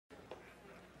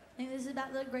think this is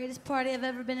about the greatest party I've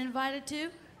ever been invited to.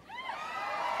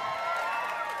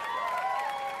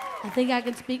 I think I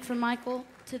can speak for Michael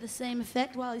to the same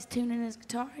effect while he's tuning his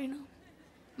guitar, you know.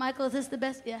 Michael, is this the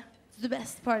best? Yeah, it's the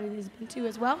best party he's been to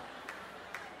as well.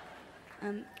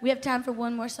 We have time for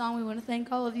one more song. We want to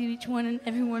thank all of you, each one and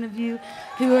every one of you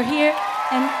who are here.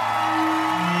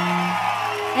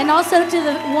 And also to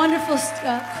the wonderful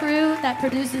crew that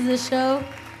produces this show.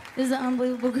 This is an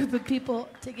unbelievable group of people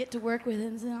to get to work with,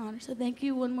 and it's an honor. So thank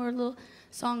you. One more little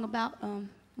song about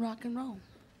rock and roll.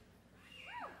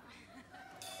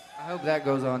 I hope that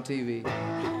goes on TV.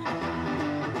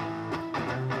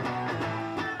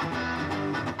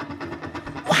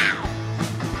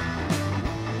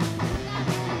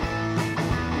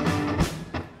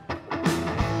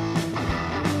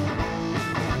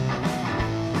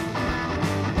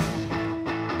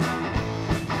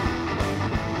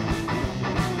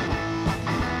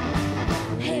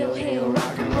 Hail, hail,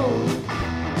 rock and roll.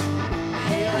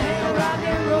 Hail, hail, rock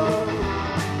and roll.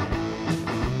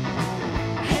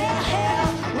 Hail, hail,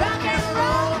 rock and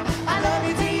roll. I love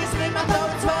you till you split my throat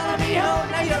and swallow me whole.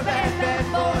 Now you're a bad, bad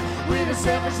boy with a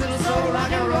selfish little soul.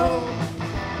 Rock and roll.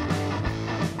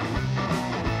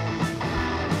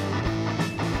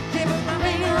 Can't put my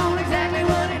finger on exactly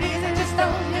what it is that you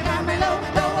stole. You got me low,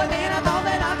 lower than I thought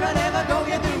that I could ever go.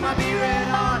 You threw my B-red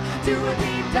heart to a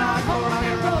deep, dark hole. Rock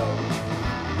and roll.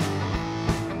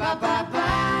 Ba ba ba,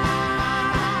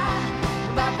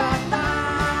 ba ba ba.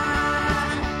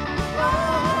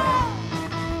 Oh.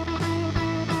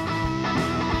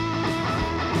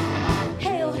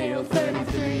 Hail, hail,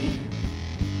 33.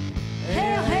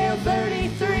 Hail, hail,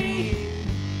 33.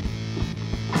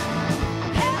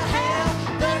 Hail, hail,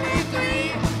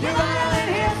 33. Your violin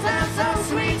hill sounds so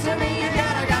sweet to me. You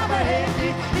got a copperhead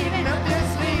leaving up your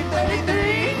sleeve,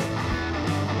 33.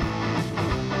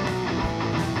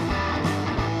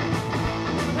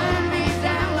 Burn me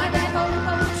down like that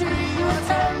old tree. You wanna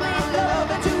turn my love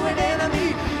into an enemy.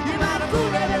 You might have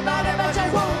fooled everybody, but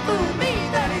you won't fool me.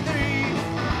 33.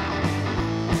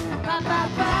 Ba ba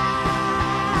ba,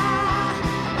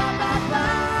 ba ba ba.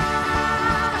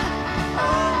 Oh.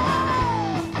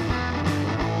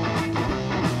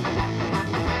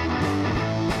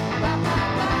 Ba ba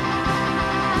ba,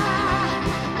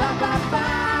 ba ba ba,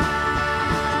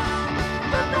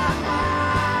 ba ba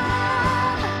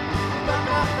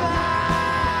ba.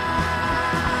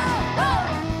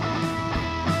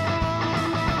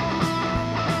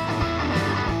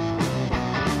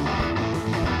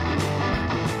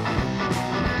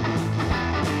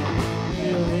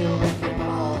 Hail, hail, wrecking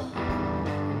ball.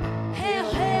 Hail,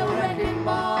 hail, wrecking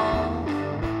ball.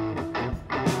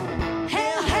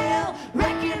 Hail, hail,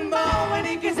 wrecking ball. When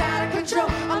it gets out of control,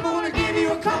 I'm gonna give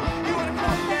you a call. You wanna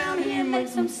come down here and make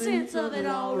some sense of it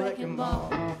all, wrecking ball.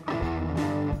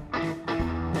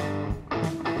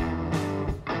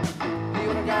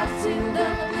 You got to,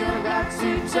 you got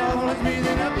to, trouble is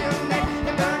breathing up your